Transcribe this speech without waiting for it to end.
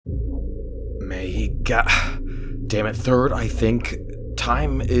Okay, damn it, third, I think.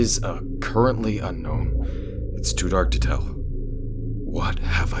 Time is currently unknown. It's too dark to tell. What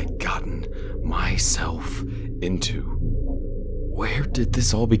have I gotten myself into? Where did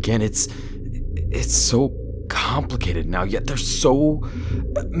this all begin? It's so complicated now, yet there's so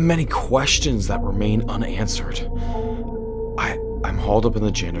many questions that remain unanswered. I'm hauled up in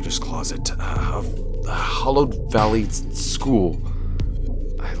the janitor's closet of the Hollowed Valley School.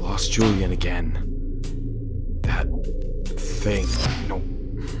 I lost Julian again. That thing,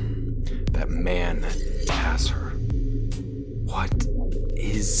 that man has her. What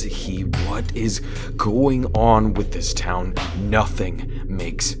is he? What is going on with this town? Nothing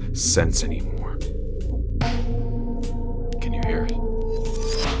makes sense anymore. Can you hear it?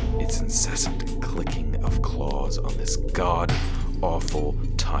 It's incessant clicking of claws on this god-awful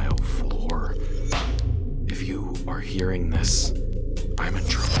tile floor. If you are hearing this, I'm in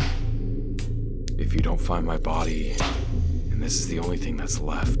trouble. If you don't find my body, and this is the only thing that's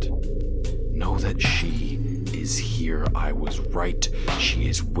left, know that she is here. I was right. She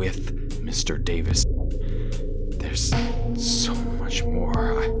is with Mr. Davis. There's so much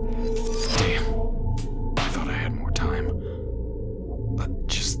more. Damn. I thought I had more time.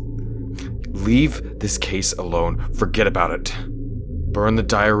 Just leave this case alone. Forget about it. Burn the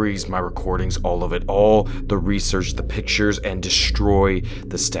diaries, my recordings, all of it, all the research, the pictures, and destroy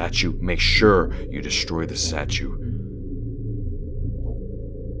the statue. Make sure you destroy the statue.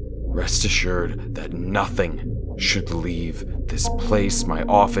 Rest assured that nothing should leave this place, my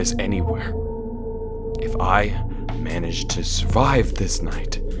office, anywhere. If I manage to survive this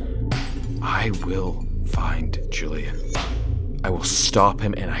night, I will find Julian. I will stop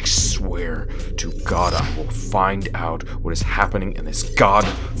him, and I swear to God I will find out what is happening in this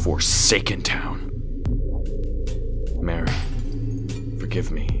god-forsaken town. Mary, forgive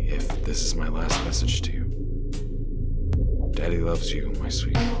me if this is my last message to you. Daddy loves you, my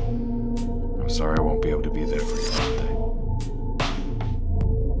sweet girl. I'm sorry I won't be able to be there for your birthday.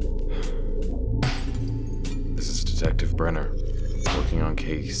 This is Detective Brenner, working on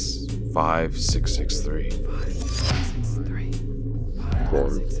case 5663. 5663.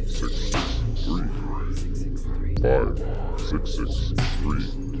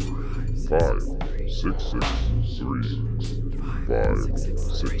 5663.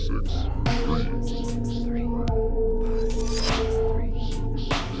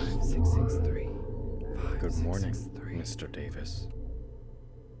 5663. Good morning, Mr. Davis.